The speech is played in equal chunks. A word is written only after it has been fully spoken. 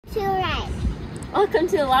Welcome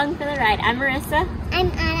to Along for the Ride. I'm Marissa.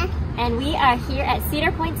 I'm Anna. And we are here at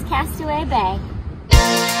Cedar Point's Castaway Bay.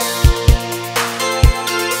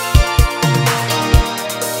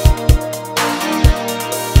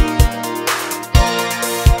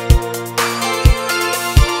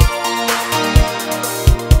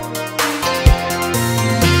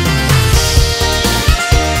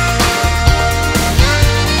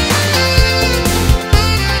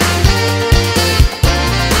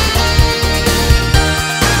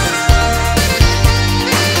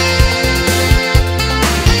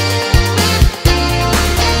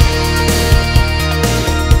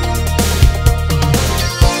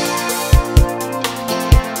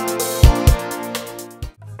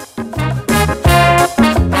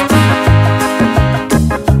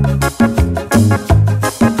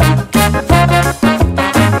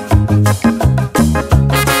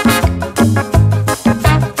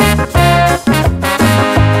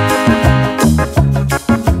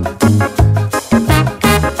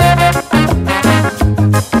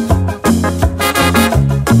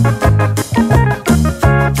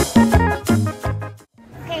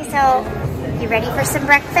 You ready for some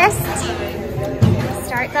breakfast?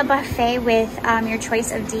 Start the buffet with your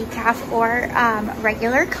choice of decaf or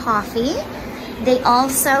regular coffee. They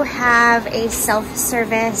also have a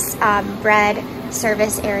self-service bread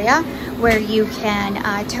service area where you can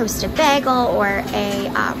toast a bagel or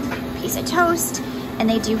a piece of toast, and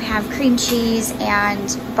they do have cream cheese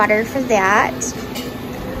and butter for that.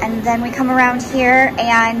 And then we come around here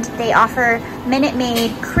and they offer Minute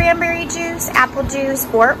Maid cranberry juice, apple juice,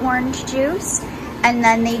 or orange juice. And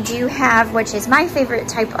then they do have, which is my favorite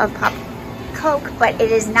type of pop Coke, but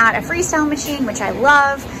it is not a freestyle machine, which I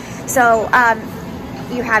love. So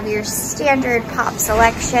you have your standard pop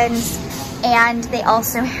selections, and they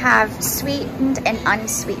also have sweetened and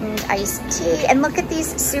unsweetened iced tea. And look at these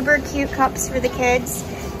super cute cups for the kids.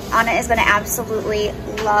 Anna is gonna absolutely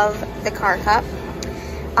love the car cup.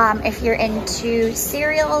 If you're into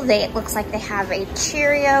cereal, it looks like they have a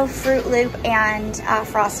Cheerio, Fruit Loop, and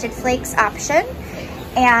Frosted Flakes option.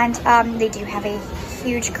 And they do have a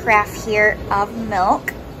huge carafe here of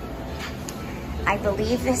milk. I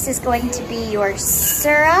believe this is going to be your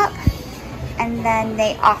syrup. And then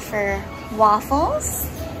they offer waffles,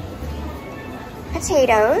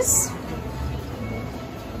 potatoes,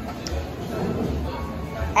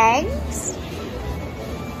 eggs.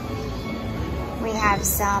 We have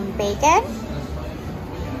some bacon,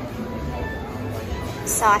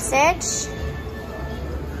 sausage,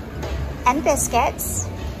 and biscuits.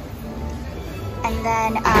 And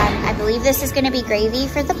then I believe this is going to be gravy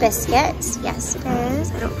for the biscuits. Yes, it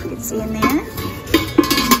is. I don't know if you can see in there.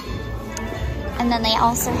 And then they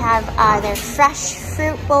also have their fresh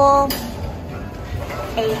fruit bowl,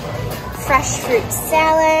 a fresh fruit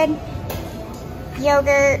salad,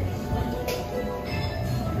 yogurt,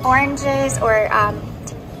 oranges or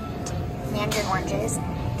mandarin oranges,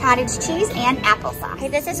 cottage cheese, and applesauce. Okay,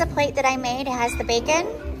 this is a plate that I made. It has the bacon,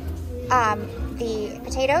 the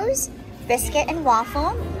potatoes, biscuit and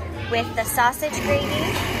waffle with the sausage gravy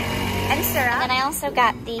and syrup. And then I also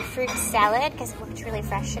got the fruit salad because it looked really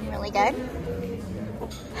fresh and really good.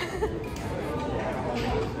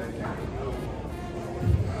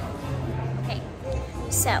 Okay,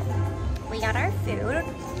 so we got our food,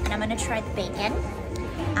 and I'm gonna try the bacon.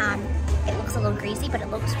 It looks a little greasy, but it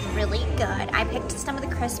looks really good. I picked some of the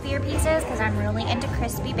crispier pieces because I'm really into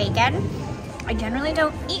crispy bacon. I generally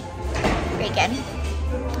don't eat bacon,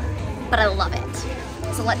 but I love it.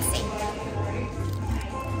 So let's see.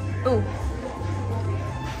 Ooh.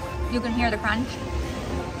 You can hear the crunch.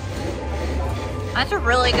 That's a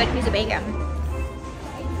really good piece of bacon.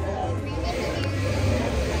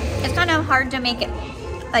 It's kind of hard to make it,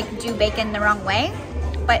 like, do bacon the wrong way,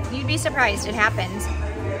 but you'd be surprised, it happens.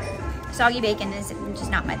 Soggy bacon is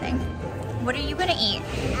just not my thing. What are you gonna eat?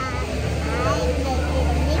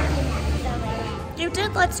 You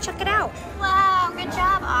did, let's check it out. Wow, good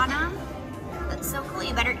job, Anna. That's so cool.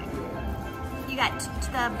 You got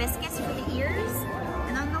the biscuits for the ears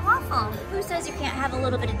and then the waffle. Who says you can't have a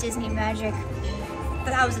little bit of Disney magic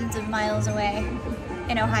thousands of miles away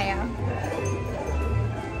in Ohio?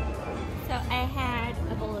 So I had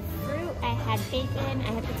a bowl of fruit, I had bacon,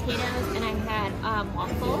 I had potatoes, and I had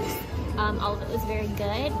waffles. All of it was very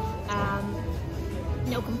good.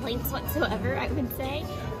 No complaints whatsoever, I would say.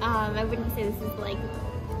 I wouldn't say this is like,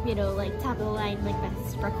 you know, like top of the line, like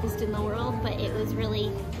best breakfast in the world, but it was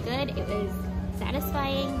really good. It was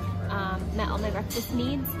satisfying, met all my breakfast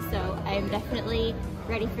needs, so I'm definitely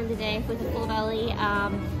ready for the day with a full belly.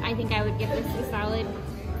 I think I would give this a solid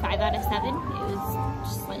 5 out of 7. It was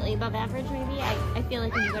just slightly above average maybe. I feel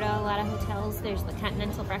like when you go to a lot of hotels, there's the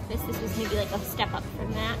continental breakfast. This was maybe like a step up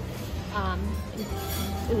from that.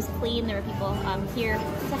 It was clean. There were people here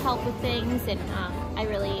to help with things, and I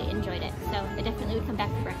really enjoyed it. So I definitely would come back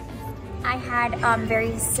for breakfast. I had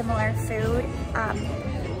very similar food.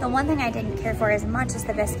 The one thing I didn't care for as much as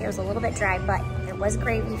the biscuit. It was a little bit dry, but there was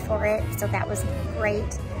gravy for it, so that was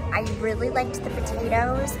great. I really liked the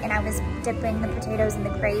potatoes, and I was dipping the potatoes in the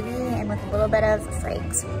gravy and with a little bit of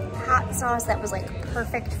Frank's hot sauce. That was like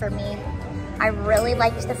perfect for me. I really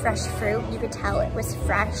liked the fresh fruit. You could tell it was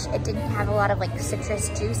fresh. It didn't have a lot of like citrus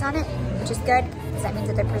juice on it, which is good because that means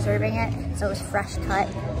that they're preserving it. So it was fresh cut.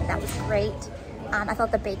 That was great. I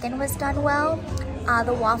thought the bacon was done well.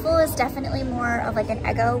 The waffle is definitely more of like an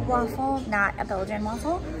Eggo waffle, not a Belgian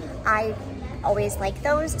waffle. I always like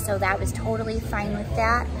those, so that was totally fine with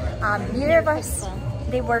that. Neither of us,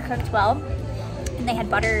 they were cooked well, and they had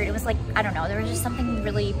butter. It was like, I don't know, there was just something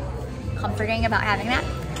really comforting about having that.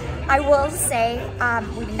 I will say,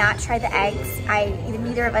 we did not try the eggs.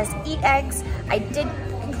 Neither of us eat eggs. I did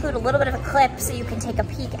include a little bit of a clip so you can take a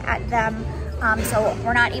peek at them. So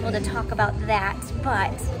we're not able to talk about that,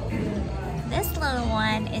 but this little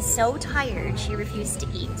one is so tired she refused to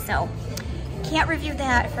eat. So can't review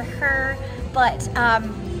that for her, but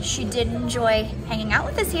she did enjoy hanging out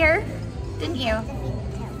with us here, didn't you?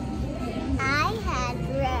 I had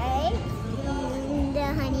bread, the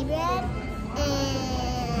honey bread,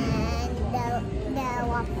 and the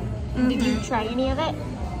waffle. Did you try any of it?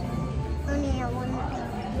 Only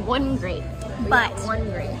one grape. One grape. But one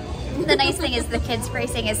grape. the nice thing is the kids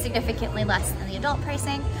pricing is significantly less than the adult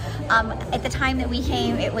pricing. At the time that we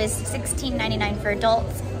came, it was $16.99 for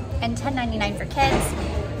adults and $10.99 for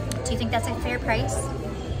kids. Do you think that's a fair price?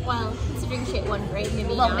 Well, considering she had one grape, maybe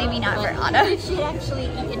well, not. Maybe not but for Anna. If she had actually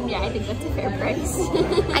eaten, yeah, I think that's a fair price.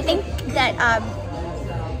 I think that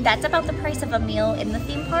that's about the price of a meal in the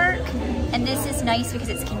theme park. And this is nice because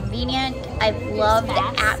it's convenient. I love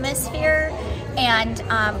the atmosphere, and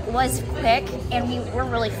was quick, and we were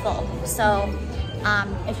really full. So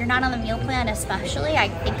if you're not on the meal plan especially, I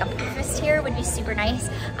think a breakfast here would be super nice.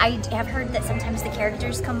 I have heard that sometimes the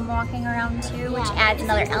characters come walking around too, which adds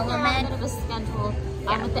another element. A bit of a schedule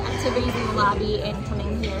with the activities in the lobby and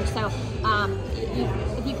coming here. So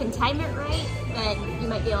if you can time it right, then you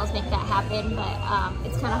might be able to make that happen, but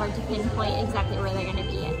it's kind of hard to pinpoint exactly where they're going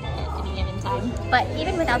to be at any given time. But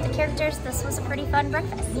even without the characters, this was a pretty fun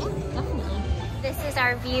breakfast. Yeah, definitely. This is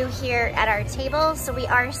our view here at our table. So we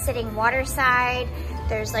are sitting waterside.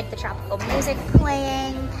 There's like the tropical music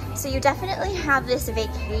playing. So you definitely have this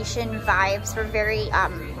vacation vibes. We're very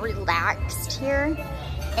relaxed here.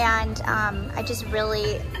 And I just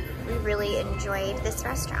really enjoyed this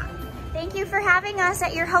restaurant. Thank you for having us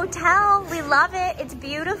at your hotel. We love it. It's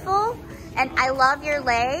beautiful. And I love your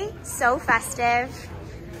lei. So festive.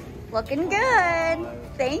 Looking good.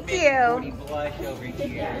 Thank you.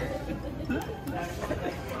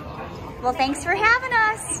 Well, thanks for having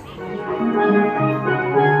us.